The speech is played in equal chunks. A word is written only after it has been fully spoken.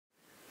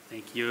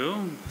Thank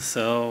you.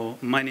 So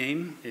my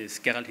name is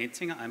Gerald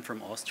Henzinger. I'm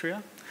from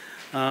Austria.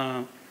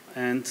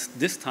 And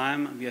this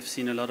time we have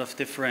seen a lot of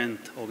different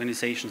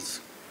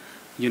organizations,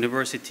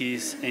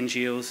 universities,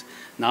 NGOs.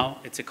 Now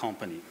it's a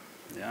company.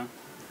 Yeah.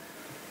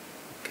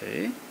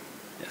 Okay.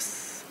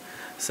 Yes.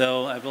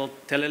 So I will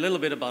tell a little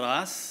bit about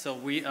us. So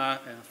we are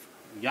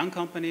a young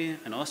company,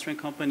 an Austrian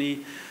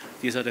company.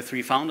 These are the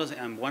three founders.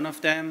 I'm one of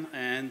them.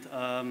 And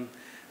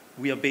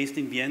we are based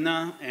in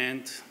Vienna.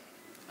 And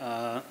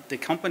the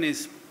company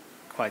is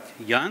quite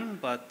young,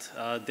 but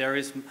there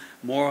is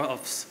more of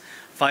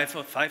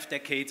five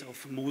decades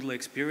of Moodle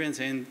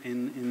experience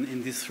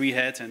in these three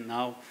heads, and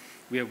now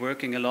we are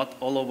working a lot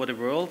all over the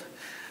world.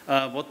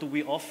 What do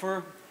we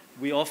offer?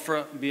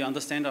 We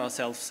understand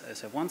ourselves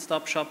as a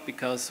one-stop shop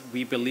because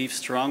we believe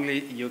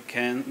strongly you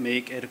can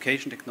make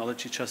education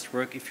technology just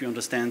work if you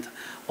understand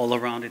all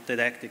around it,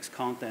 didactics,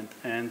 content,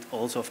 and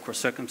also, of course,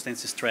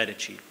 circumstances,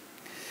 strategy.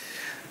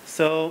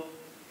 So,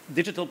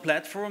 digital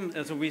platform,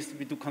 so we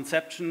do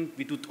conception,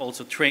 we do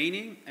also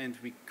training, and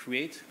we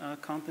create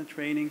content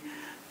training.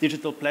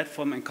 Digital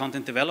platform and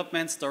content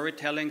development,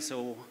 storytelling.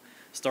 So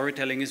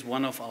storytelling is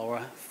one of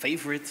our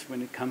favorites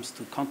when it comes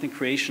to content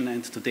creation,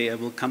 and today I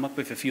will come up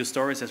with a few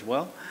stories as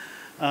well.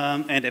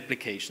 And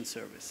application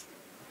service.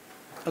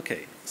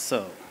 Okay,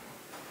 so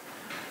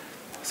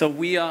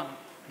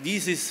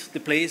this is the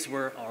place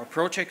where our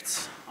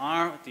projects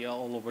are. They are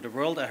all over the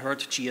world. I heard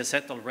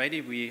GSET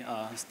already. We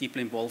are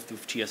deeply involved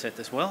with GSET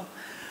as well.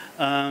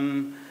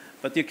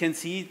 But you can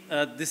see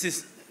this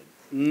is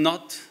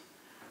not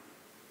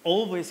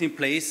always in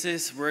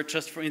places where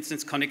just, for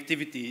instance,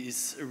 connectivity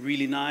is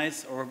really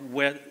nice, or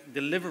where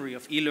delivery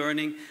of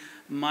e-learning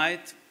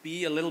might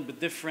be a little bit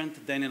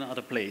different than in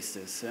other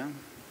places. Yeah?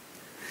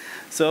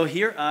 So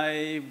here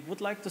I would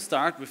like to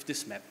start with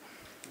this map.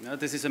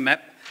 This is a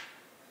map.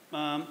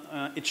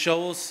 It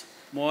shows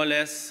more or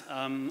less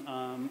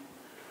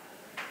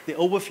the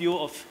overview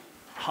of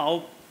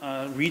how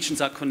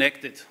regions are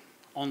connected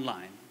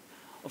online.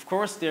 Of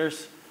course,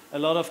 there's a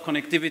lot of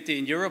connectivity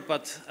in Europe,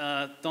 but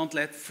don't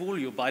let fool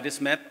you by this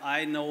map.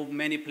 I know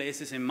many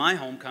places in my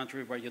home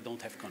country where you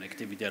don't have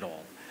connectivity at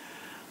all.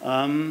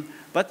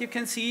 But you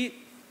can see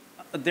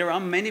there are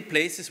many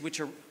places which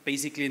are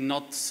basically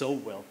not so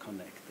well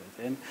connected.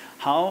 And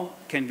how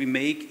can we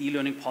make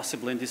e-learning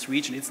possible in this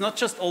region? It's not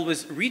just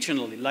always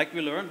regionally. Like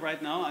we learned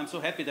right now, I'm so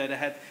happy that I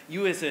had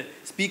you as a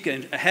speaker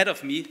ahead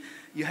of me.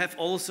 You have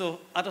also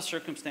other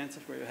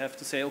circumstances where you have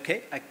to say,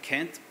 okay, I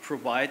can't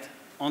provide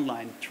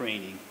online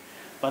training,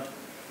 but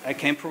I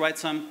can provide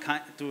some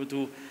kind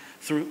through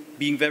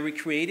being very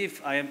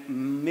creative. I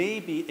may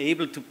be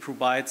able to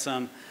provide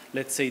some,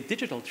 let's say,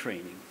 digital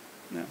training.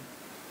 Yeah.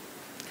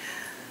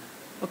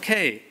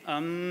 Okay.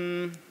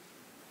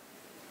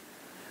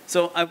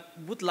 So I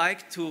would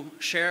like to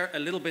share a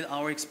little bit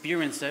our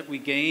experience that we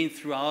gained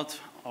throughout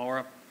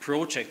our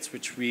projects,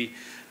 which we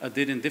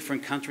did in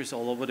different countries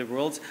all over the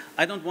world.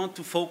 I don't want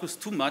to focus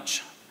too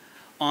much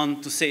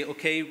on to say,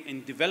 okay,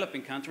 in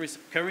developing countries,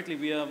 currently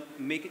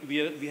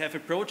we have a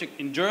project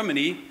in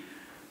Germany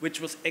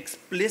which was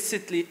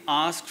explicitly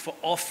asked for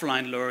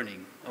offline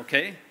learning,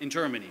 okay, in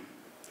Germany.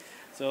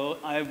 So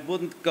I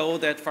wouldn't go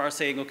that far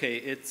saying, okay,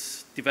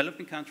 it's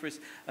developing countries.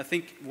 I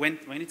think when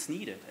it's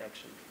needed,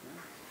 actually.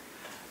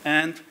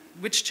 And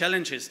which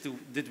challenges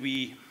did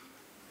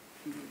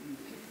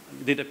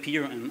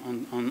appear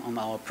on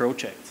our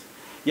project?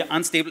 Yeah,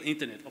 unstable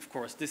internet, of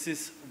course. This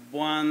is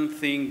one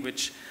thing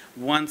which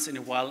once in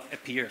a while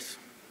appears.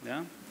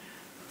 Yeah?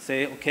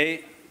 Say,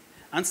 okay,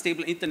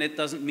 unstable internet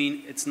doesn't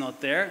mean it's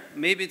not there.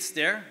 Maybe it's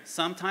there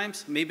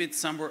sometimes. Maybe it's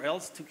somewhere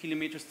else, 2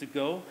 kilometers to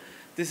go.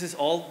 This is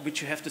all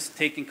which you have to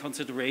take in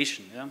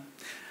consideration. Yeah?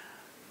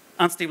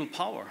 Unstable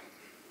power.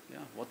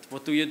 Yeah,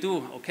 what do you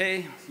do?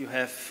 Okay, you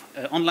have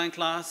an online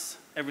class,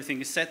 everything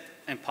is set,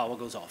 and power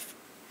goes off.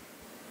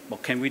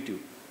 What can we do?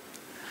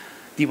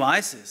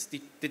 Devices.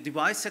 The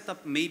device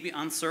setup may be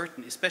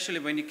uncertain, especially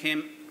when you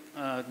can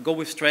go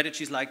with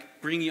strategies like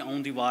bring your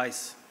own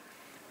device.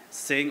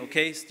 Saying,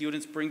 okay,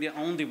 students bring their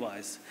own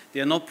device.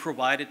 They are not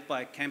provided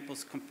by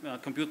campus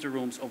computer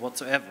rooms or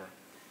whatsoever.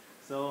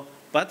 So,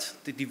 but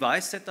the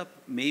device setup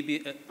may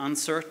be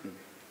uncertain.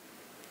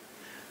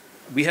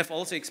 We have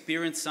also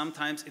experienced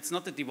sometimes it's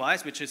not the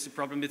device which is the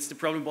problem, it's the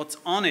problem what's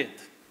on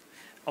it.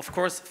 Of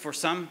course, for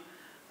some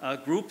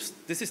groups,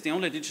 this is the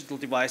only digital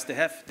device they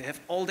have. They have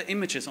all the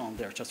images on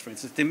there, just for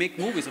instance. They make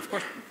movies, of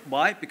course.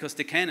 Why? Because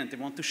they can and they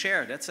want to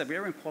share. That's a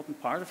very important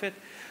part of it.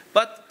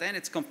 But then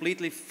it's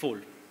completely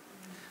full.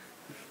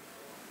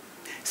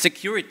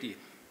 Security.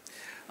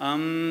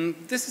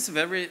 This is a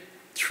very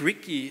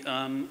tricky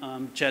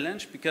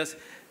challenge because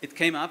it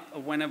came up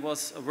when I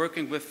was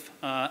working with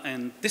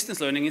a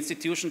distance learning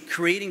institution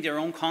creating their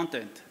own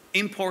content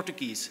in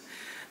Portuguese.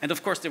 And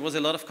of course, there was a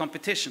lot of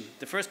competition.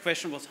 The first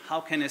question was, how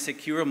can I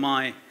secure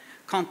my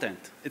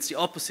content? It's the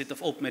opposite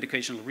of open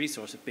educational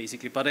resources,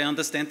 basically, but I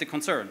understand the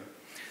concern.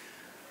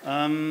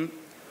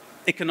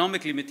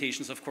 Economic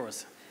limitations, of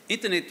course.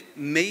 Internet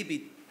may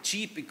be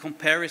cheap in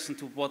comparison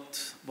to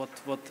what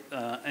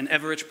an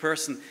average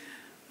person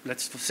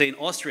let's say in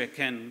Austria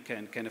can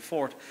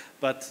afford,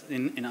 but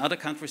in other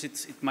countries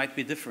it might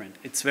be different.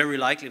 It's very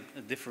likely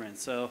different.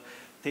 So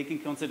taking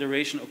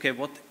consideration, okay,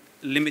 what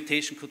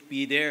limitation could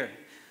be there?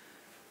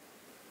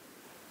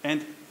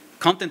 And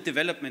content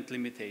development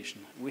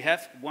limitation. We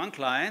have one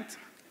client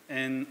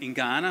in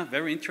Ghana,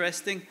 very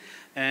interesting,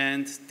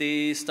 and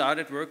they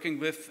started working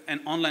with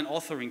an online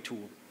authoring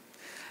tool.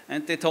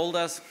 And they told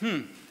us,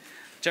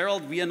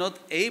 Gerald, we are not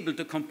able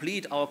to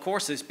complete our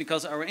courses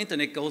because our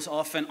internet goes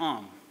off and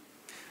on.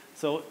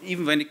 So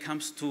even when it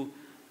comes to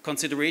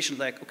consideration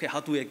like, okay,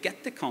 how do I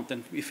get the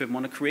content if I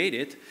want to create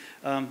it?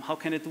 How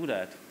can I do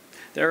that?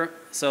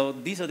 So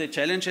these are the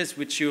challenges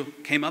which you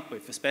came up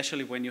with,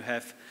 especially when you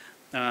have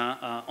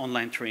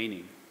online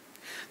training.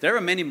 There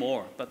are many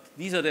more, but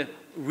these are the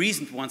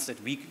recent ones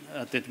that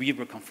we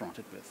were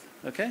confronted with.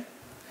 Okay,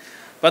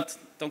 but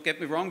don't get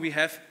me wrong. We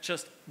have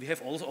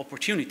also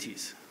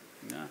opportunities.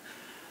 Yeah.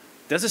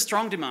 There's a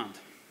strong demand.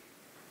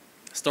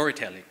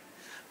 Storytelling.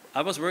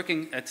 I was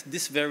working at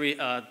this very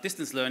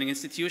distance learning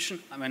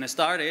institution. When I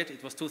started,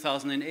 it was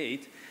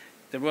 2008.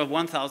 There were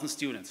 1,000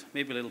 students,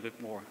 maybe a little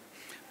bit more.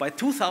 By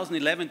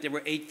 2011, there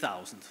were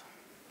 8,000.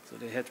 So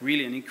they had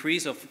really an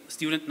increase of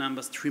student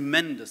numbers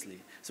tremendously.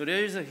 So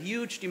there is a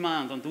huge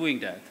demand on doing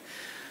that.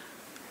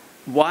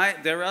 Why?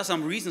 There are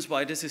some reasons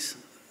why this is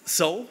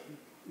so,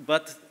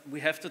 but we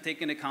have to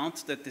take into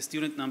account that the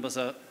student numbers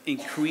are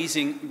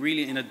increasing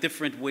really in a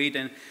different way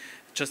than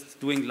just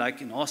doing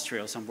like in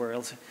Austria or somewhere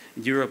else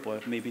in Europe or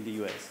maybe in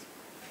the US.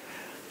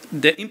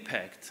 The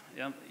impact,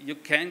 yeah, you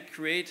can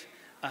create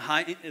a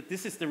high,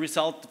 this is the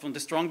result from the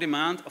strong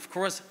demand. Of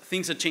course,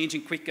 things are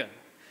changing quicker.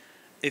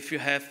 If you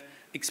have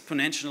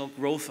exponential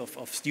growth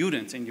of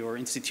students in your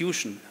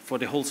institution for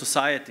the whole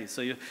society,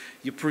 so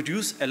you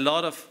produce a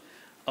lot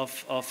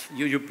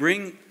you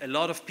bring a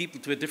lot of people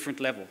to a different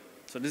level.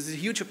 So this is a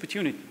huge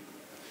opportunity.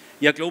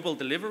 Yeah, global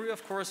delivery,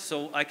 of course,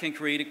 so I can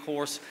create a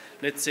course,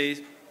 let's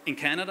say, in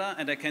Canada,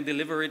 and I can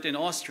deliver it in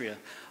Austria.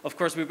 Of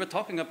course, we were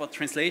talking about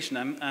translation.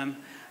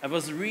 I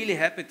was really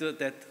happy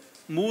that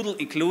Moodle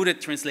included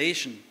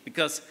translation,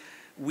 because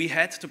we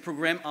had to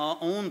program our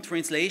own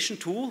translation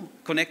tool,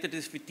 connected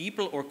this with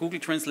DeepL or Google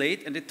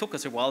Translate, and it took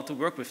us a while to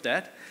work with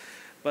that.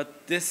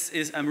 But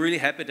I'm really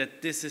happy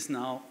that this is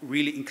now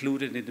really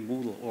included in the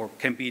Moodle, or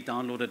can be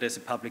downloaded as a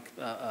public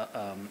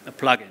a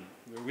plugin.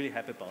 We're really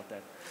happy about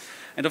that.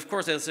 And of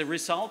course, as a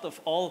result of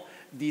all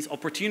these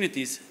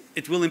opportunities,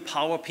 it will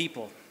empower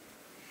people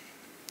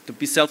to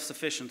be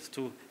self-sufficient,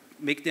 to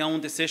make their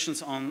own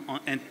decisions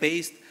and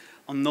based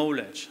on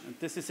knowledge. And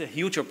this is a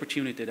huge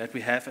opportunity that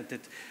we have, and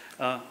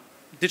that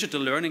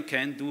digital learning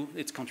can do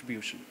its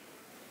contribution.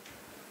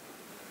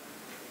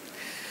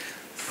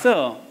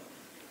 So,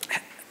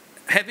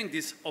 having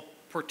these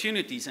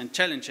opportunities and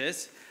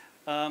challenges,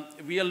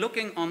 we are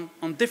looking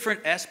on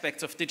different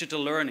aspects of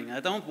digital learning. I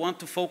don't want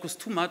to focus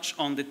too much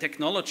on the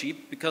technology,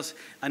 because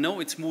I know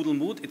it's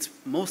MoodleMoot. It's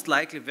most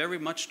likely very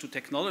much to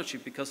technology,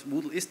 because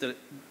Moodle is the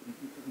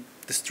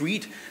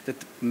street that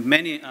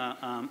many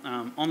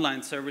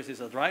online services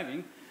are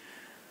driving.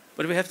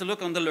 But we have to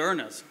look on the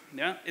learners.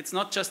 Yeah? It's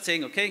not just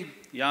saying, okay,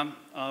 yeah,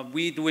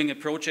 we're doing a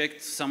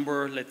project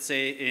somewhere, let's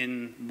say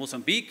in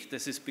Mozambique.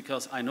 This is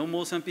because I know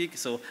Mozambique,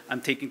 so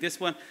I'm taking this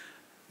one.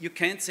 You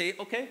can't say,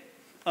 okay,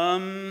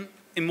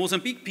 in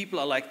Mozambique, people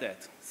are like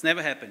that. It's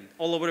never happening.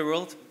 All over the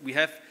world, we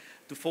have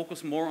to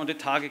focus more on the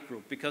target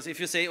group. Because if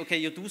you say, okay,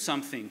 you do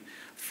something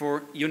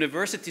for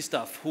university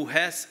staff who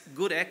has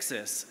good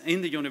access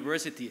in the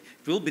university,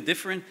 it will be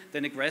different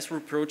than a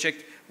grassroots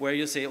project where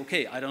you say,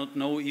 okay, I don't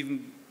know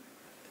even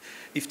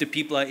if the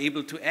people are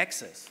able to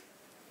access.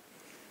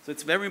 So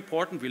it's very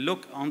important we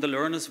look on the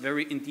learners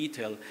very in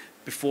detail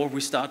before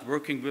we start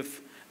working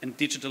with a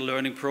digital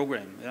learning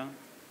program.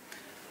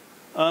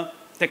 Yeah?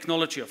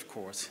 Technology, of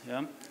course.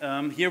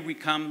 Yeah? Here we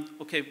come,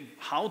 okay,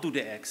 how do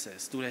they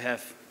access? Do they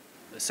have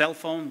a cell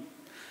phone?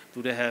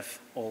 Do they have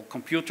all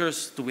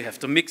computers? Do we have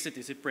to mix it?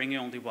 Is it bring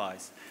your own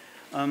device?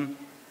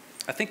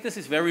 I think this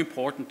is very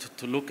important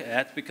to look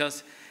at,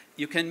 because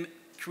you can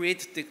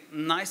create the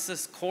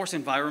nicest course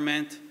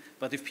environment,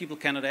 but if people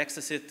cannot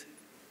access it,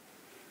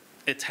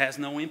 it has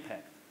no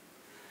impact.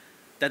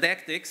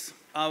 Didactics,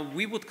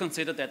 we would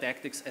consider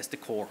didactics as the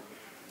core.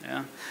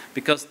 Yeah?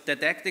 Because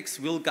didactics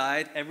will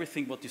guide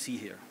everything what you see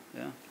here.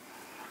 Yeah?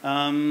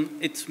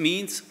 It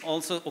means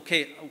also,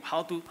 okay,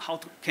 how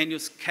can you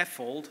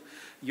scaffold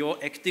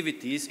your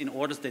activities in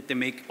order that they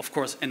make, of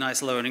course, a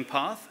nice learning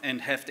path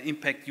and have the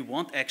impact you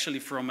want actually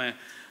from a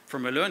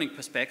learning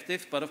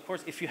perspective. But of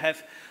course, if you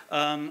have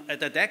a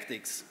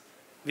didactics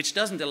which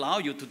doesn't allow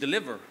you to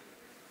deliver,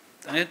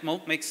 then it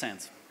won't make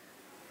sense.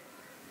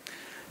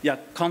 Yeah,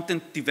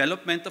 content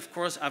development, of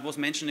course, I was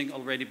mentioning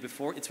already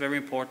before. It's very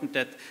important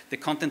that the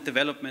content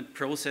development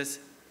process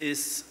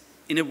is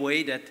in a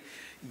way that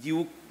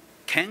you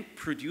can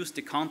produce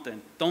the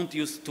content. Don't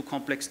use too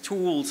complex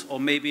tools,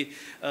 or maybe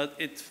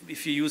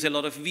if you use a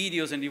lot of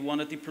videos and you want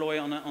to deploy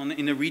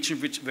in a region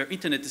where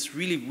internet is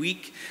really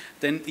weak,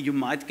 then you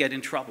might get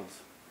in trouble.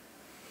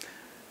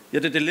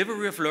 Yeah, the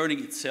delivery of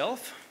learning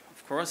itself,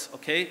 of course,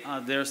 okay,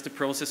 there's the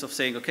process of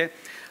saying, okay,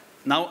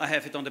 now I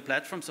have it on the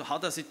platform, so how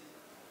does it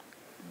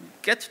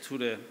get to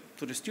the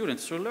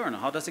students, to the learner?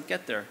 How does it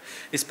get there?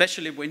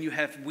 Especially when you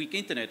have weak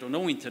internet or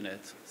no internet.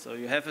 So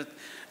you have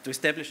to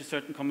establish a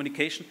certain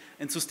communication.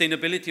 And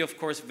sustainability, of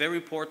course, very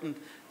important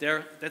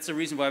there. That's the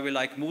reason why we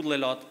like Moodle a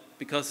lot,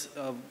 because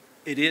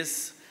it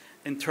is,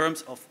 in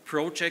terms of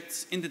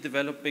projects in the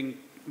developing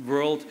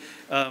world,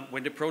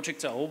 when the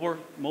projects are over,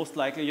 most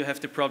likely you have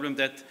the problem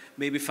that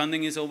maybe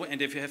funding is over,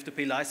 and if you have to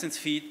pay license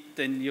fee,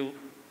 then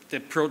the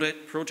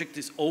project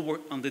is over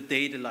on the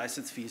day the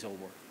license fee is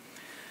over.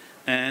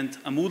 And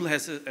a Moodle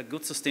has a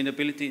good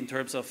sustainability in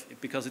terms of,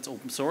 because it's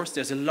open source,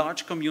 there's a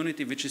large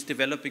community which is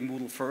developing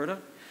Moodle further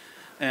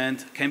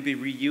and can be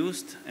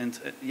reused, and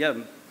yeah,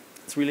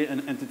 it's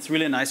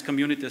really a nice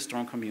community, a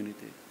strong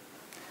community.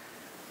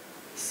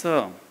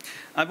 So,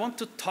 I want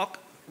to talk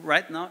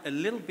right now a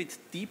little bit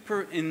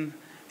deeper in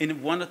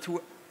one or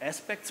two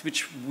aspects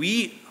which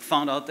we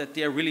found out that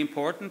they are really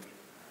important.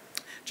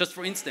 Just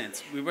for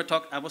instance,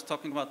 I was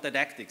talking about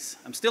didactics.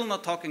 I'm still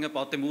not talking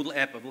about the Moodle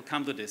app. I will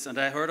come to this. And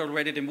I heard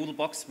already the Moodle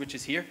box, which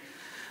is here.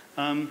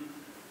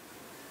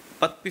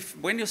 But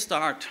when you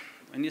start,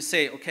 when you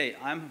say, okay,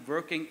 I'm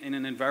working in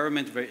an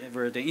environment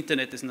where the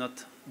internet is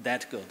not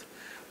that good,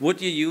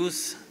 would you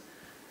use,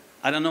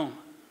 I don't know,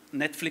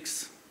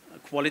 Netflix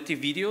quality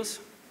videos?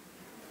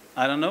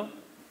 I don't know.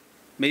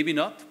 Maybe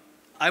not.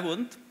 I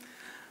wouldn't.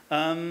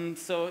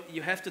 So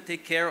you have to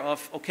take care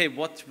of, okay,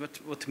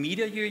 what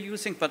media you're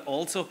using, but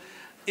also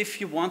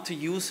if you want to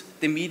use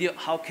the media,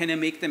 how can I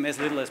make them as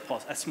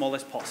small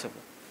as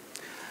possible?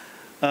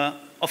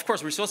 Of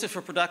course, resources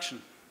for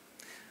production.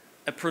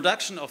 A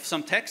production of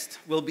some text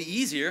will be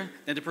easier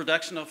than the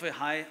production of a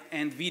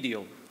high-end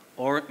video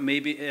or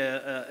maybe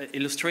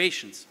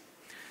illustrations.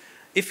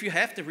 If you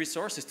have the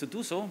resources to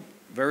do so,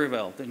 very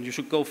well, then you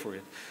should go for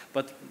it.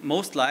 But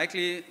most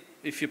likely,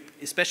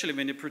 especially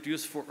when you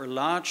produce for a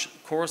large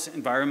course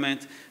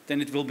environment,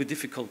 then it will be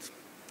difficult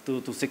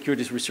to secure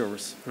these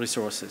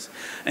resources.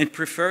 And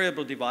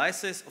preferable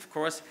devices, of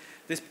course,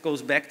 this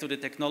goes back to the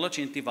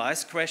technology and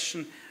device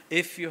question.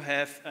 If you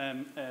have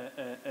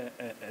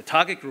a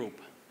target group,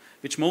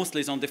 which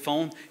mostly is on the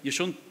phone, you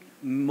shouldn't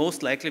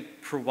most likely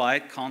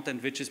provide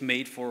content which is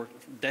made for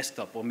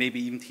desktop or maybe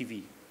even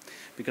TV,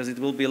 because it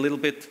will be a little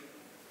bit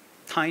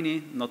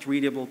tiny, not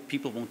readable,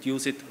 people won't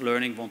use it,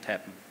 learning won't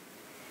happen.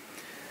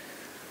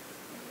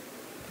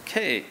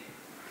 Okay,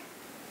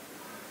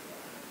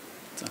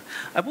 so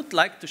I would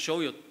like to show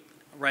you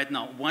right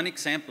now one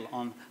example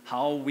on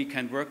how we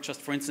can work,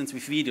 just for instance,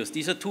 with videos.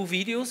 These are two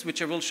videos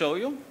which I will show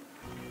you.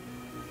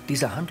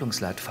 Dieser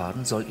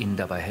Handlungsleitfaden soll Ihnen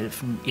dabei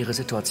helfen, Ihre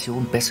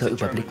Situation besser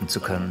überblicken zu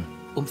können,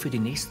 um für die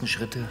nächsten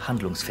Schritte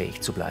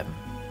handlungsfähig zu bleiben.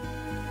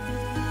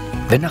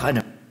 Wenn nach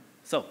einem...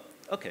 So,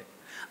 okay,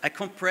 I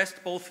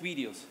compressed both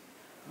videos.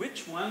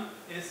 Which one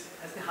has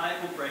the high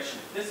compression?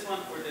 This one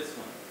or this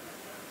one?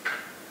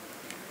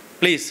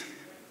 Please.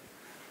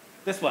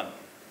 This one.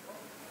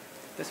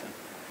 This one.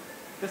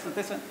 This one,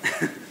 this one.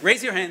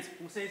 Raise your hands.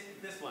 Who says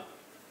this one?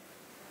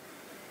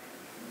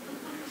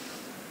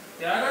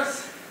 The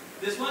others?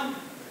 This one?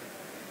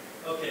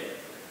 Okay.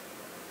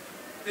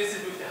 This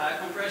is with the high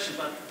compression,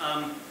 but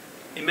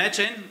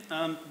imagine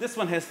this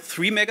one has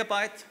 3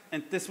 megabytes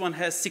and this one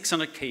has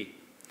 600K.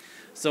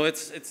 So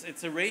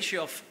it's a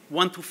ratio of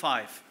 1 to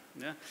 5.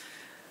 Yeah?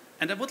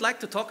 And I would like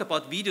to talk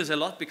about videos a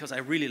lot because I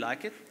really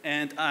like it.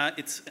 And I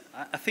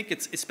think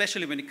it's,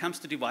 especially when it comes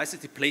to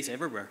devices, it plays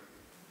everywhere.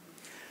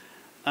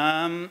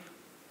 And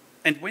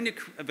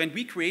when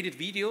we created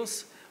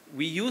videos,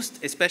 we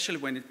used, especially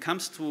when it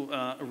comes to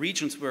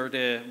regions where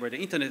the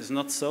internet is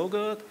not so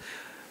good,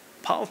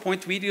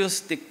 PowerPoint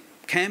videos, they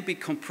can be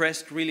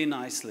compressed really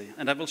nicely.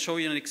 And I will show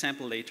you an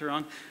example later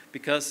on,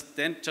 because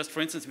then, just for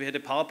instance, we had a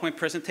PowerPoint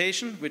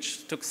presentation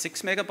which took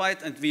 6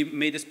 megabytes and we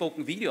made a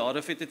spoken video out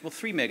of it. It was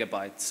 3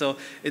 megabytes. So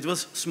it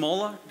was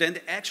smaller than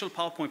the actual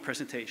PowerPoint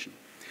presentation.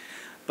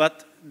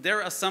 But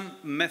there are some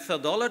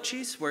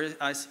methodologies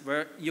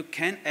where you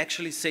can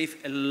actually save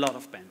a lot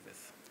of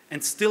bandwidth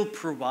and still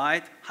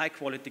provide high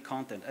quality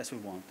content as we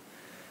want.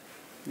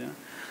 Yeah?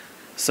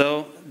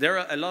 So there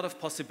are a lot of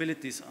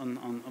possibilities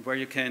on where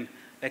you can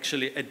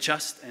actually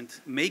adjust and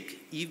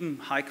make even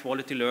high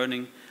quality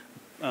learning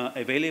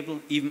available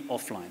even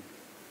offline.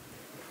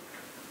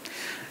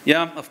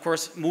 Yeah, of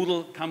course,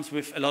 Moodle comes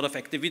with a lot of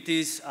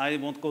activities. I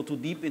won't go too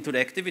deep into the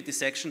activity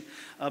section,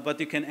 but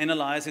you can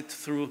analyze it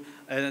through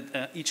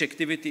each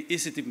activity.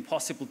 Is it even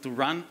possible to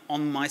run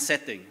on my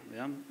setting?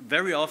 Yeah?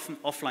 Very often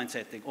offline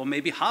setting, or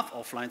maybe half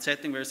offline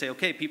setting, where you say,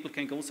 okay, people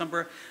can go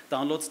somewhere,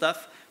 download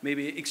stuff,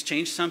 maybe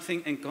exchange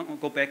something and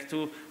go back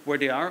to where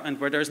they are and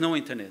where there's no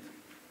internet.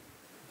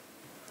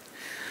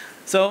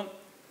 So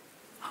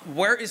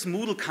where is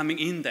Moodle coming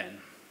in then?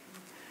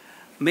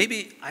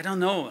 Maybe, I don't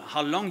know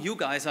how long you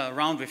guys are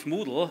around with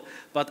Moodle,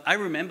 but I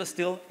remember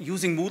still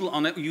using Moodle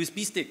on a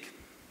USB stick.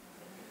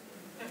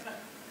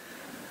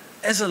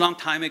 It's a long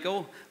time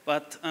ago,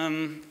 but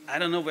I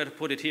don't know where to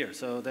put it here,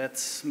 so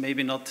that's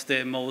maybe not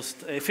the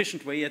most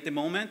efficient way at the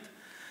moment.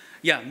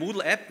 Yeah,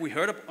 Moodle app, we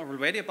heard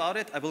already about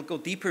it. I will go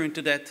deeper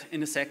into that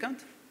in a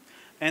second.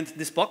 And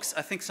this box,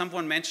 I think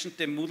someone mentioned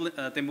the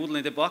Moodle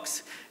in the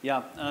box.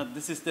 Yeah,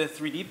 this is the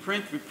 3D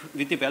print.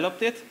 We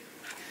developed it.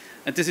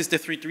 And this is the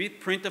 3D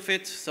print of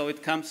it. So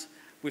it comes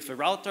with a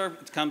router.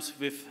 It comes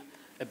with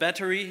a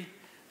battery.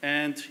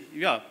 And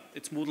yeah,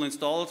 it's Moodle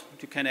installed.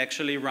 You can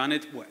actually run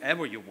it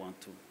wherever you want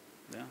to.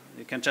 Yeah?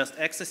 You can just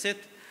access it.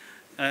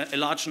 A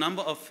large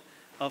number of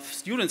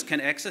students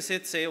can access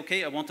it, say,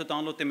 okay, I want to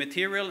download the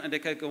material, and they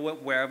can go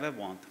wherever they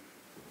want.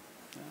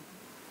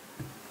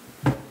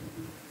 Yeah.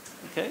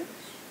 Okay?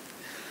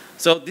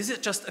 So this is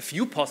just a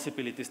few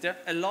possibilities. There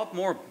are a lot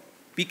more.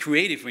 Be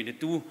creative when you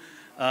do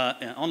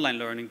online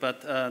learning,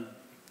 but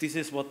this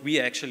is what we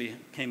actually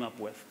came up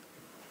with.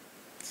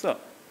 So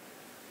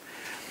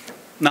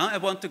now I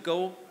want to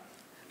go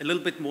a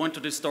little bit more into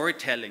the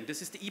storytelling.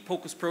 This is the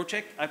ePocus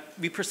project.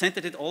 We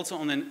presented it also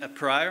on a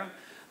prior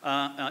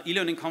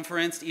e-learning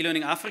conference,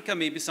 e-learning Africa.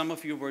 Maybe some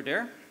of you were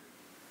there.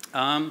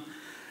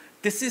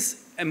 This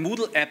is a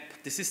Moodle app.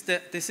 This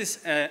is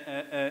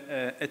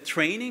a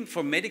training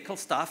for medical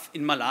staff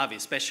in Malawi,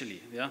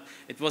 especially. Yeah?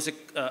 It was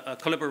a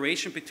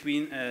collaboration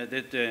between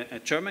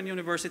the German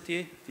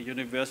university, the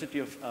University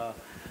of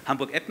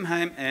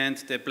Hamburg-Eppenheim, and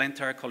the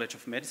Blantyre College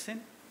of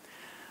Medicine.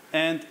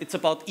 And it's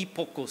about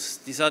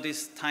ePocus. These are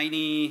these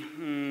tiny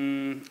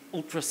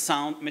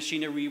ultrasound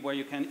machinery where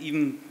you can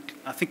even,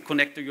 I think,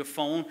 connect to your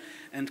phone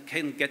and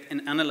can get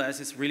an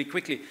analysis really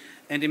quickly.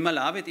 And in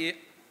Malawi, they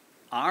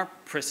are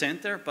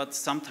presenter, but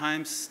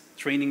sometimes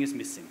training is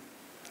missing.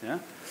 Yeah?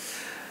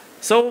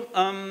 So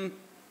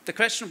the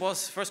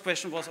first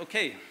question was,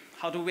 okay,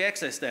 how do we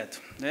access that?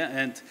 Yeah?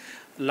 And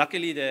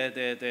luckily,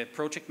 the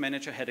project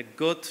manager had a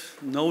good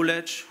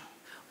knowledge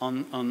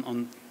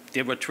on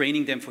they were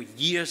training them for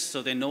years,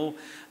 so they know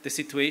the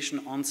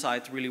situation on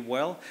site really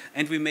well.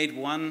 And we made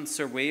one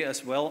survey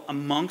as well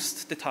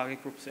amongst the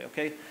target group. Say,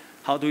 okay,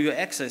 how do you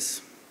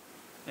access?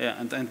 Yeah,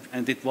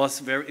 and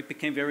it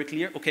became very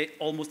clear. Okay,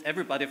 almost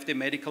everybody of the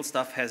medical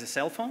staff has a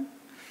cell phone,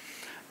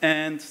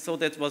 and so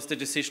that was the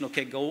decision.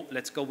 Okay,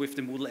 let's go with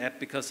the Moodle app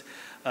because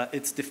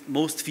it's the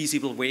most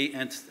feasible way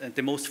and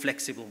the most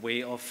flexible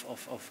way of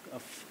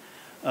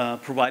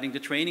providing the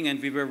training. And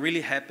we were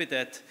really happy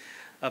that.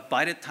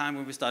 By the time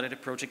when we started the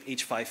project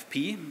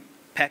H5P,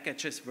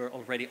 packages were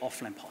already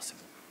offline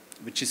possible,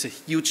 which is a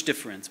huge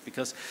difference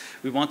because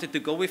we wanted to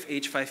go with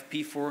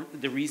H5P for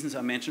the reasons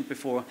I mentioned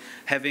before,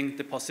 having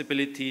the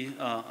possibility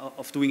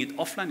of doing it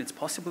offline. It's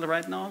possible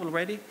right now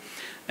already,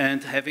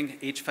 and having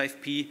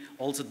H5P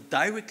also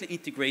directly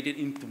integrated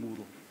into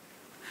Moodle.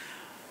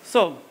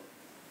 So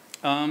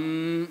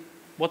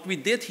what we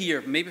did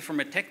here, maybe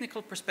from a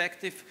technical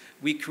perspective,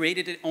 we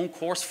created an own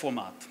course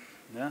format.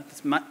 Yeah,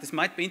 this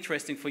might be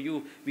interesting for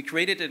you. We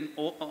created an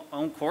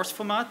own course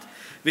format,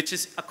 which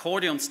is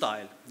accordion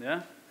style.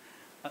 Yeah?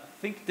 I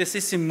think this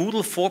is in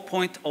Moodle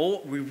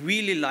 4.0. We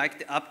really like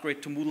the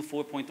upgrade to Moodle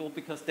 4.0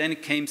 because then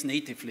it came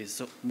natively,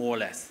 so more or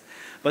less.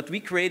 But we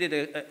created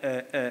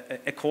an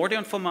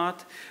accordion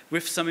format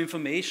with some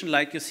information,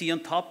 like you see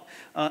on top.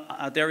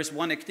 There is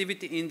one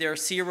activity in there,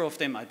 0 of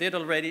them I did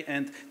already,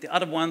 and the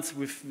other ones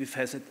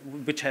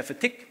which have a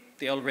tick,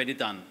 they're already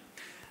done.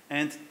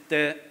 And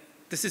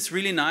this is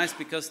really nice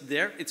because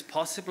there it's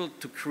possible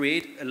to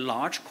create a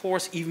large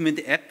course even in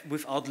the app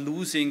without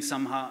losing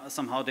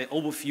somehow the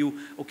overview,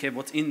 okay,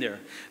 what's in there.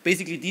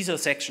 Basically, these are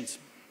sections.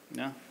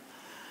 Yeah?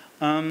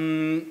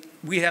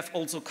 We have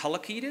also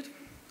color-keyed it,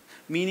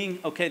 meaning,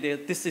 okay,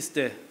 this is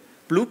the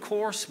blue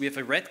course, we have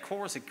a red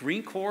course, a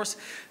green course.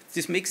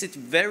 This makes it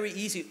very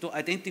easy to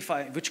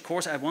identify which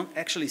course I want to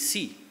actually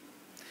see.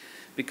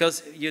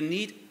 Because you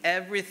need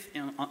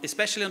everything,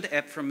 especially on the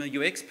app from a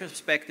UX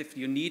perspective,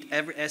 you need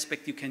every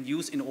aspect you can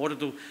use in order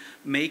to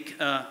make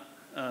to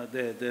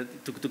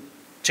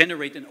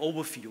generate an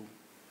overview.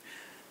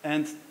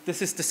 And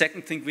this is the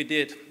second thing we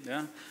did.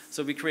 Yeah?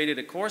 So we created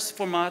a course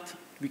format,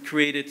 we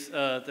created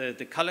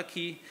the color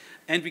key,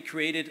 and we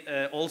created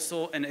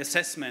also an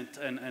assessment,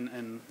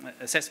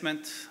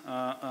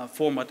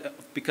 format,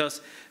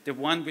 because the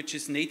one which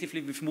is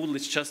natively with Moodle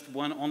is just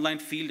one online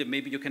field, and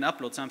maybe you can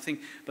upload something,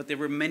 but there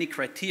were many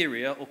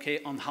criteria, okay,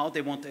 on how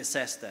they want to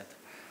assess that.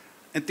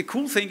 And the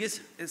cool thing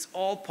is, it's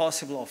all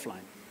possible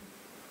offline.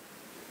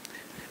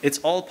 It's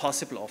all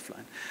possible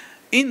offline.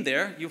 In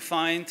there, you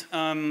find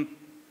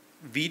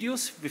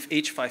videos with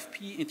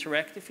H5P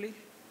interactively,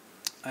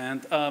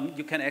 and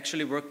you can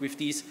actually work with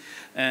these.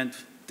 And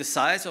the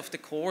size of the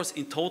course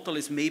in total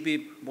is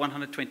maybe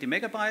 120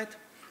 megabytes.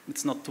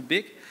 It's not too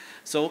big.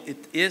 So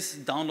it is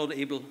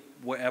downloadable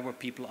wherever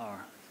people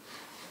are.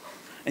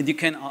 And you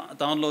can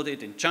download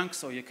it in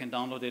chunks, or you can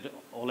download it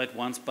all at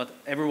once. But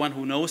everyone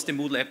who knows the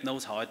Moodle app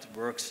knows how it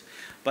works.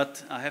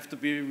 But I have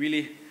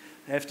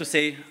to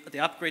say the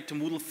upgrade to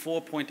Moodle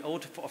 4.0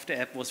 of the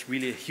app was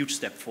really a huge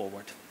step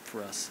forward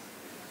for us.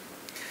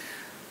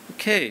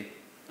 Okay,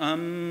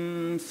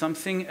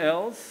 something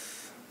else.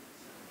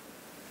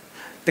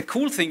 The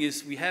cool thing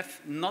is we have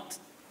not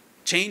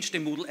changed the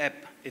Moodle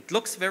app. It's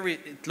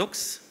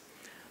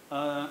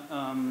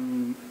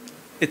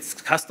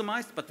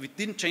customized, but we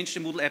didn't change the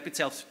Moodle app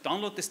itself.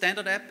 Download the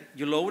standard app,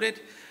 you load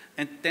it,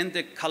 and then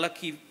the color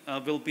key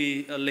will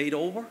be laid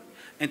over,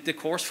 and the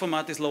course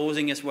format is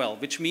loading as well,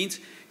 which means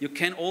you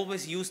can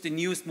always use the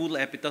newest Moodle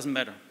app, it doesn't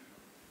matter.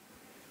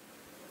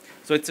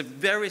 So it's a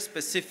very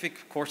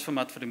specific course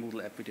format for the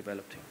Moodle app we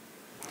developed here.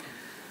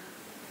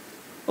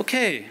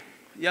 Okay,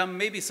 yeah,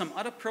 maybe some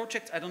other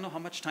projects. I don't know how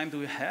much time do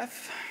we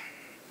have.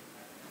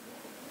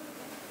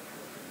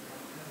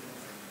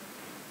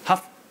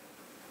 Half?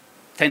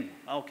 10,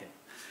 okay.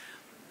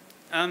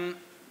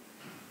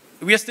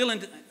 We are still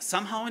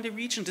somehow in the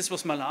region. This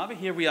was Malawi.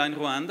 Here we are in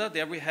Rwanda.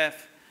 There we have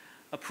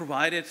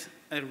provided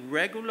a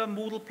regular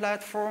Moodle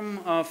platform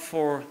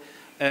for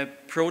a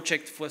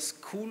project for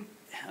school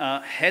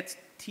head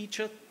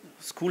teacher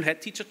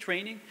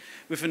training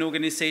with an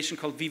organization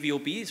called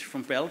VVOB, it's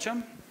from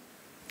Belgium.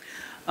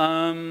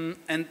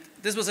 And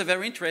this was a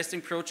very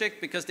interesting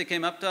project because they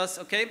came up to us,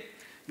 okay,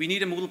 we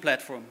need a Moodle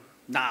platform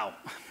now.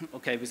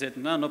 Okay, we said,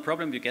 no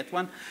problem, you get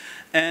one.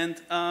 And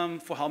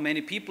for how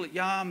many people?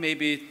 Yeah,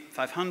 maybe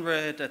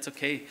 500, that's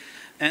okay.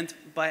 And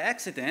by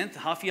accident,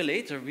 half a year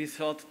later, we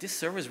thought this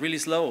server is really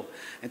slow.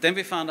 And then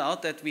we found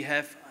out that we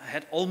have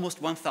had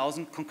almost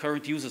 1,000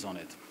 concurrent users on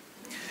it.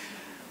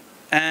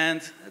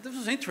 And this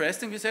was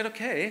interesting. We said,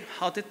 okay,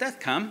 how did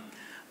that come?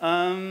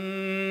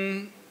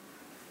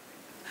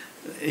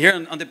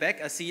 Here on the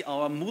back, I see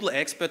our Moodle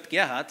expert,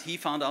 Gerhard. He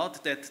found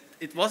out that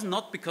it was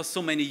not because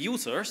so many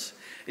users.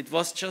 It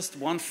was just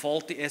one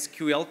faulty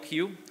SQL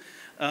queue,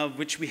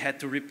 which we had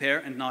to repair,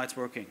 and now it's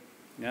working.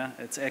 Yeah,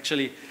 it's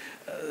actually,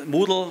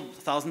 Moodle,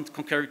 1,000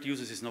 concurrent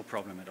users is no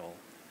problem at all.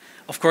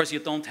 Of course, you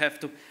don't have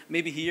to,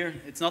 maybe here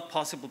it's not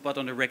possible, but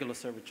on a regular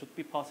server it should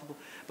be possible.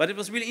 But it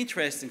was really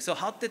interesting. So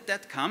how did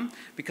that come?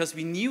 Because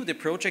we knew the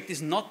project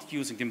is not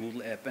using the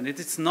Moodle app, and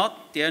it's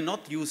not, they are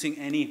not using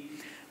any,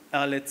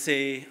 let's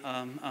say,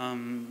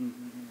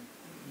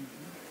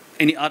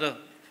 any other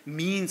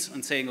means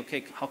on saying,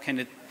 okay, how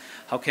can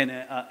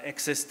I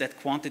access that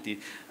quantity?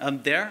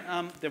 There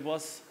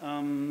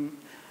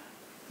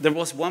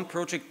was one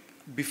project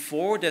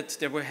before that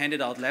they were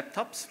handed out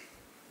laptops.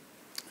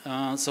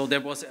 So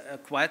there was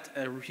quite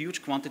a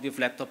huge quantity of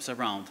laptops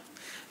around.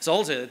 It's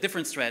also a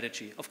different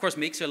strategy. Of course,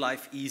 makes your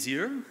life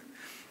easier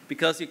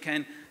because you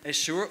can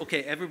assure,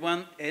 okay,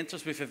 everyone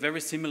enters with a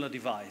very similar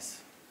device.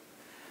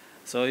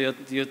 So you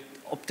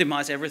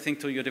optimize everything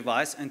to your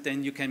device, and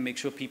then you can make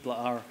sure people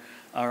are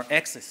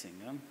accessing.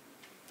 Yeah?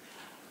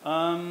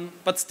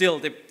 But still,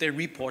 they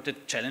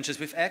reported challenges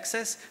with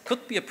access.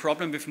 Could be a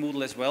problem with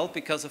Moodle as well,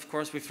 because of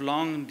course with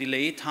long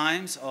delay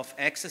times of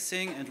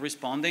accessing and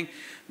responding,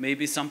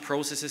 maybe some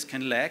processes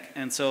can lag,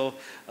 and so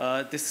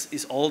this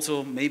is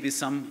also maybe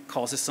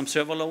causes some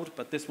server load,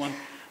 but this one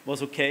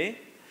was okay.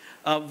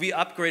 We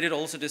upgraded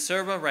also the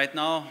server. Right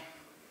now,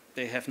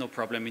 they have no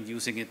problem in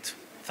using it,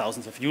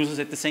 thousands of users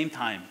at the same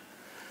time.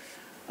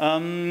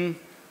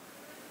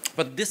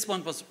 But this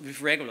one was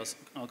with regular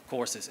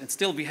courses. And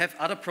still, we have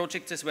other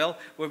projects as well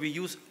where we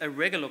use a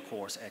regular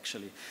course,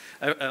 actually,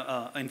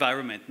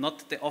 environment,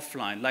 not the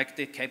offline. Like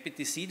the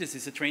KPTC, this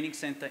is a training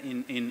center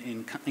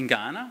in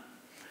Ghana.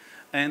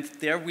 And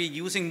there we're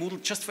using Moodle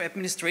just for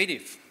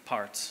administrative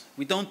parts.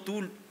 We don't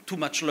do too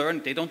much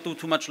learning. They don't do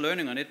too much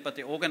learning on it, but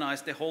they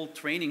organize the whole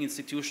training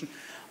institution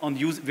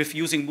with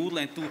using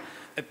Moodle and do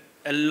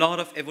a lot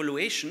of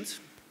evaluations.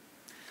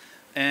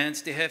 And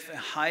they have a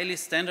highly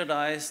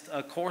standardized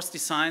course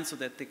design so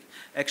that they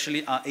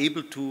actually are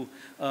able to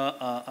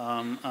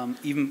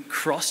even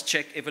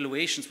cross-check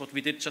evaluations. What we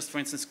did just, for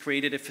instance,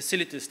 created a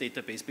facilities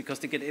database because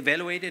they get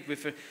evaluated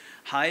with a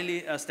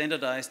highly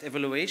standardized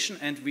evaluation,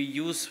 and we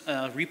use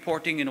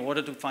reporting in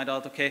order to find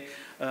out, okay,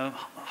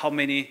 how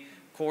many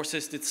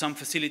courses did some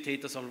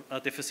facilitators,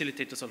 the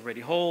facilitators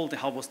already hold,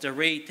 how was their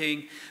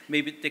rating,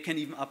 maybe they can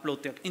even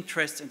upload their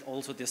interests and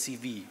also their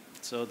CV.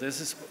 So this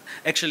is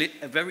actually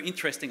a very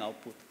interesting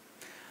output.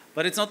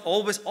 But it's not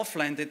always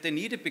offline that they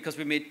need it, because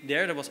we made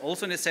there was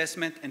also an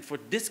assessment, and for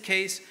this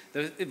case,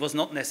 it was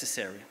not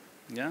necessary.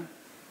 Yeah?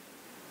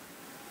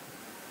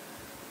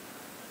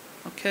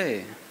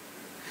 Okay.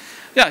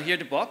 Yeah, here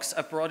the box,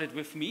 I brought it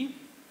with me.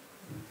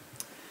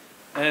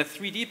 A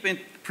 3D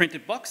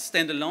printed box,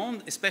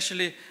 standalone.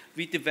 Especially,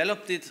 we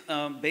developed it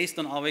based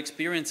on our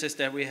experiences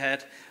that we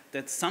had,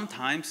 that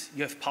sometimes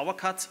you have power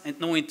cuts and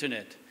no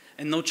internet,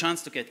 and no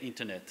chance to get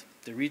internet.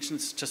 The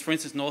regions, just for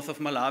instance, north of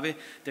Malawi,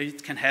 there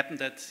it can happen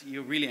that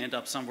you really end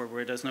up somewhere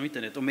where there's no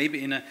internet, or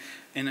maybe in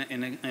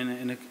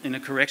a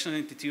correctional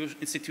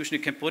institution you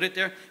can put it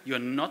there. You are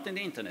not in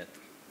the internet.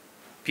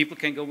 People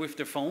can go with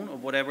their phone or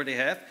whatever they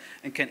have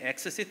and can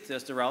access it.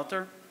 There's the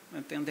router,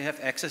 and then they have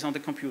access on the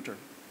computer.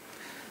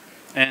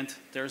 And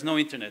there's no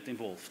internet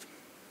involved.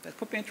 That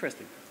could be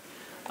interesting.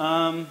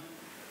 Other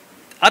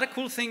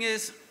cool thing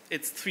is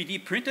it's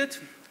 3D printed.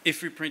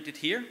 If we print it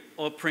here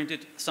or print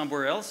it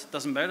somewhere else,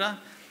 doesn't matter.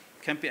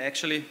 Can be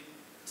actually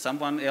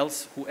someone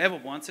else, whoever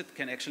wants it,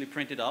 can actually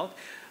print it out.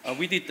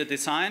 We did the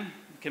design,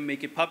 we can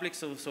make it public,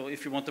 so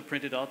if you want to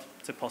print it out,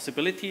 it's a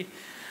possibility.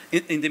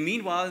 In the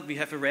meanwhile, we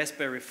have a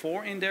Raspberry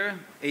 4 in there,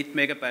 8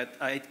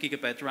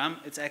 gigabyte RAM.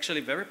 It's actually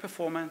very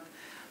performant.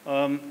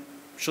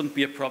 Shouldn't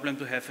be a problem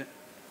to have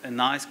a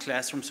nice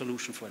classroom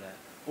solution for that,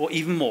 or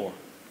even more.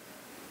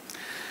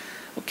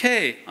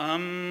 Okay,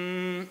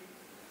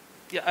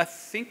 yeah, I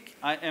think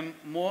I am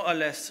more or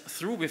less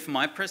through with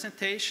my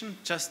presentation.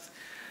 Just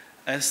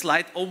a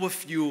slight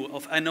overview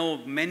of, I know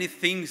many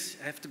things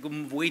have to go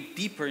way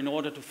deeper in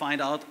order to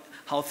find out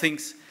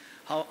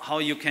how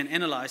you can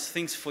analyze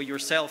things for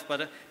yourself,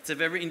 but it's a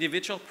very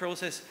individual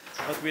process,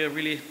 but we are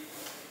really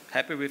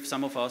happy with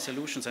some of our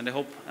solutions, and I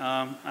hope,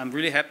 I'm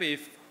really happy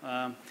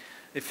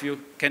if you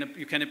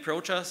can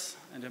approach us,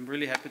 and I'm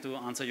really happy to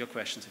answer your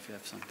questions if you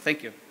have some.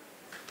 Thank you.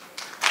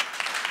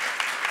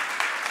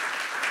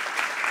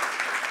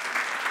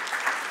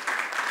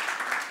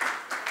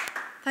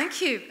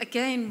 Thank you.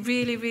 Again,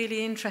 really,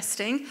 really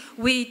interesting.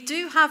 We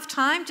do have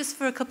time just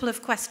for a couple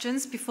of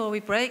questions before we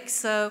break.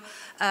 So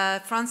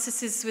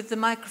Francis is with the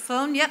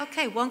microphone. Yeah,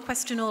 okay, one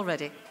question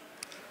already.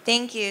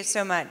 Thank you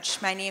so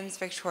much. My name is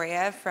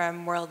Victoria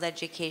from World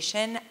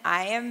Education.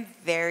 I am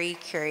very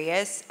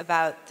curious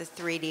about the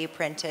 3D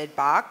printed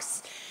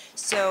box.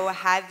 So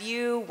have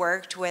you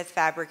worked with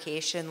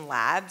fabrication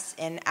labs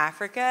in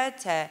Africa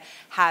to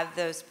have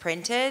those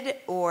printed,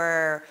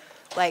 or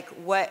like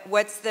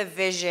what's the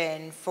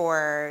vision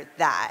for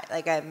that?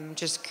 Like, I'm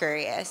just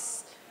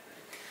curious.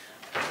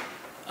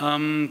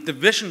 The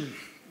vision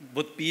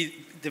would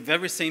be the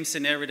very same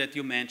scenario that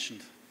you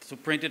mentioned, to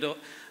print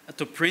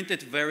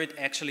it where it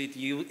actually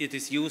it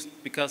is used,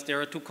 because there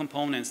are two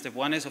components. The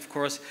one is, of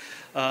course,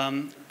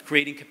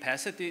 creating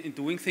capacity in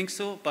doing things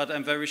so, but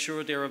I'm very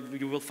sure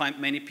you will find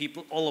many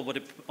people all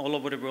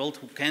over the world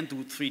who can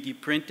do 3D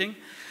printing.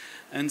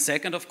 And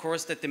second, of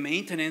course, that the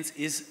maintenance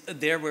is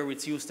there where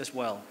it's used as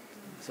well.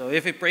 So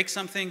if it breaks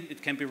something,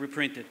 it can be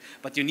reprinted,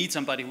 but you need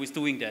somebody who is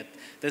doing that.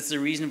 That's the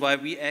reason why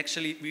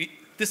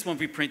this one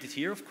we printed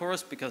here, of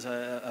course, because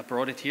I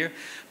brought it here,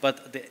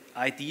 but the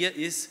idea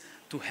is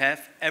to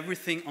have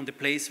everything on the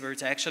place where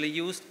it's actually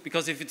used,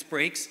 because if it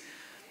breaks,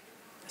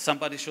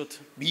 somebody should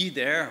be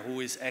there who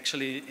is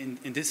actually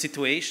in this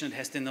situation and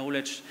has the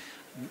knowledge,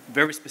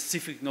 very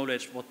specific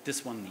knowledge what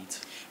this one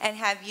needs. And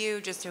have you,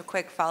 just a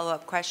quick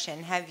follow-up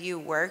question, have you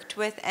worked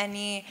with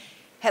any,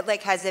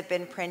 like, has it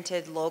been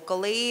printed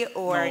locally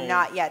or no,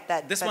 not yet?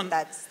 That's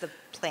the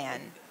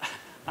plan.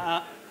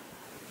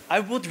 I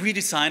would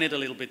redesign it a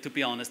little bit, to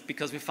be honest,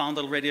 because we found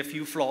already a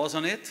few flaws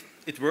on it.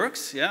 It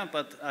works, yeah,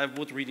 but I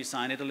would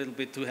redesign it a little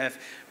bit to have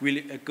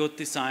really a good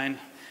design,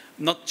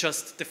 not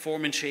just the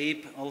form and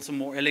shape, also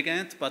more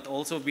elegant, but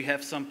also we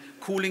have some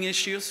cooling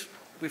issues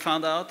we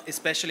found out,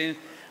 especially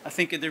I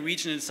think in the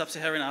region in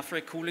sub-Saharan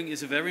Africa, cooling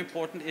is a very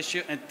important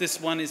issue, and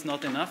this one is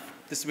not enough.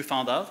 This we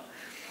found out.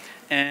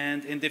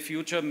 And in the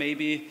future,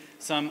 maybe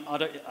some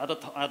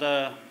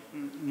other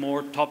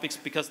more topics,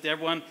 because there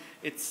one,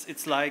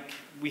 it's like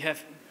we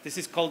have, this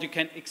is called, you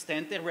can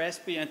extend the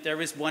Raspberry, and there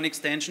is one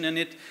extension in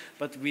it,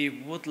 but we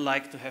would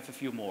like to have a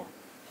few more.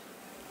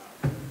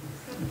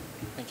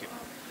 Thank you.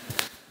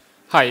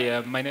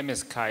 Hi, my name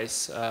is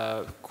Kais.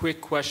 Quick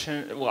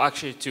question, well,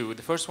 actually two.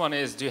 The first one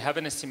is, do you have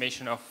an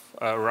estimation of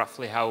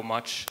roughly how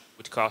much it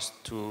would cost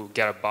to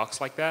get a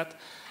box like that,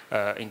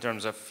 in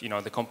terms of,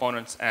 the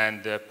components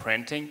and the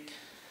printing?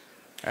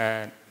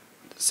 And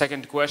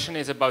second question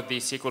is about the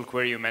SQL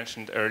query you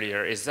mentioned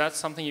earlier. Is that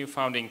something you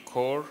found in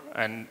core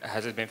and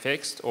has it been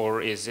fixed,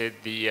 or is it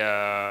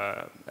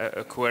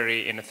a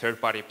query in a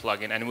third-party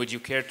plugin? And would you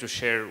care to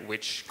share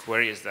which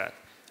query is that?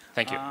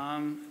 Thank you.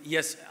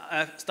 Yes,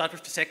 I'll start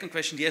with the second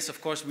question. Yes,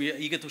 of course, we are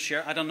eager to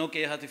share. I don't know,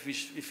 Gerhard,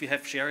 if we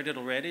have shared it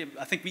already.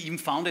 I think we even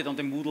found it on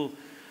the Moodle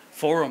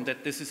forum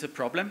that this is a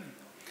problem.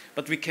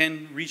 But we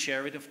can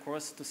reshare it, of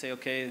course, to say,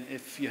 okay,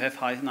 if you have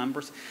high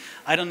numbers.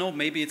 I don't know,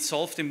 maybe it's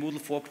solved in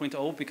Moodle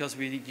 4.0 because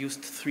we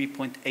used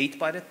 3.8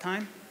 by that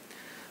time.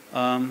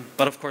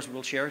 But of course,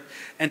 we'll share it.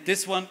 And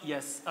this one,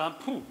 yes,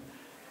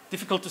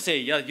 difficult to say.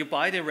 Yeah, you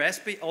buy the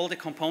Raspberry, all the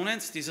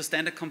components. These are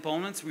standard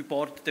components. We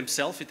bought it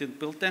themselves. We didn't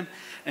build them.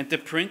 And the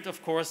print,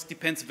 of course,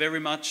 depends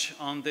very much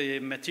on the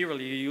material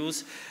you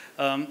use.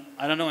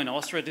 I don't know, in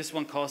Austria, this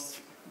one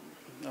costs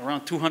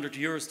around 200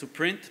 euros to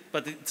print,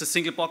 but it's a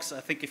single box. I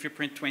think if you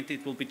print 20,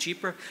 it will be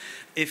cheaper.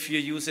 If you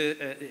use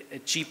a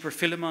cheaper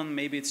filament,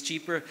 maybe it's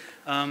cheaper.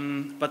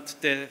 But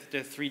the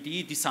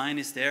 3D design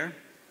is there,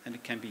 and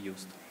it can be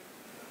used.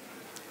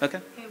 Okay?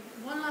 Okay,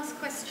 one last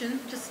question.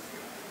 Just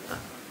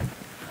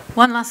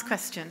one last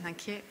question.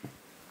 Thank you.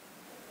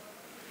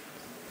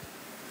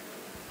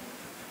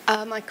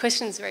 My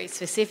question is very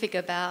specific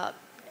about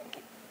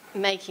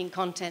making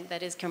content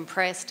that is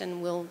compressed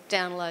and will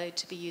download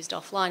to be used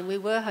offline. We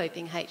were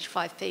hoping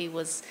H5P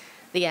was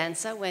the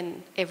answer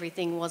when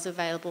everything was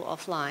available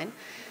offline.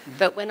 Mm-hmm.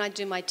 But when I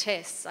do my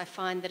tests, I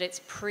find that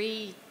it's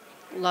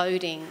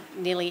pre-loading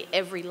nearly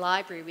every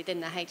library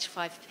within the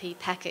H5P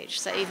package.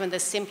 So even the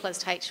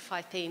simplest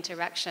H5P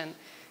interaction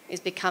is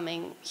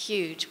becoming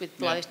huge with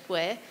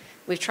bloatware.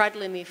 We've tried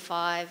Lumi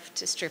 5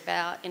 to strip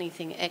out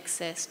anything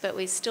excess, but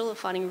we still are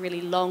finding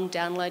really long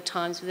download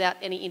times without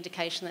any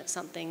indication that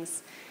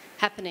something's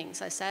happening.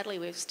 So sadly,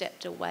 we've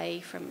stepped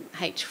away from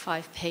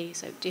H5P.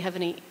 So do you have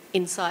any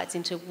insights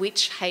into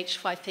which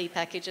H5P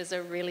packages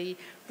are really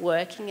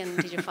working, and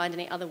did you find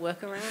any other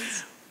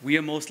workarounds? We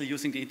are mostly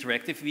using the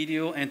interactive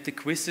video, and the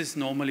quizzes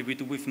normally we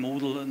do with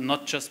Moodle,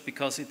 not just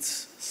because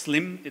it's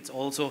slim, it's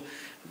also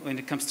when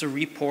it comes to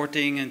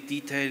reporting and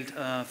detailed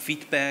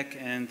feedback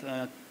and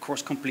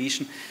course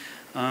completion.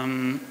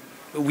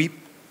 We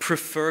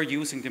prefer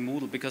using the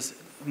Moodle because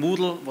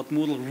what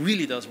Moodle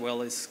really does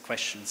well is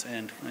questions,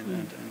 and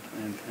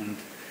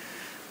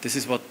this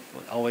is what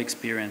our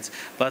experience.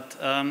 But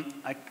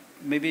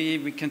maybe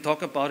we can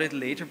talk about it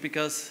later,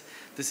 because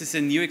this is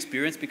a new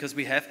experience, because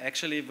we have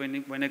actually,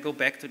 when I go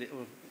back to the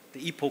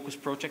ePocus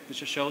project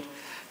which I showed,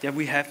 there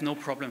we have no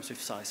problems with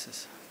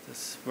sizes.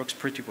 This works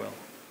pretty well.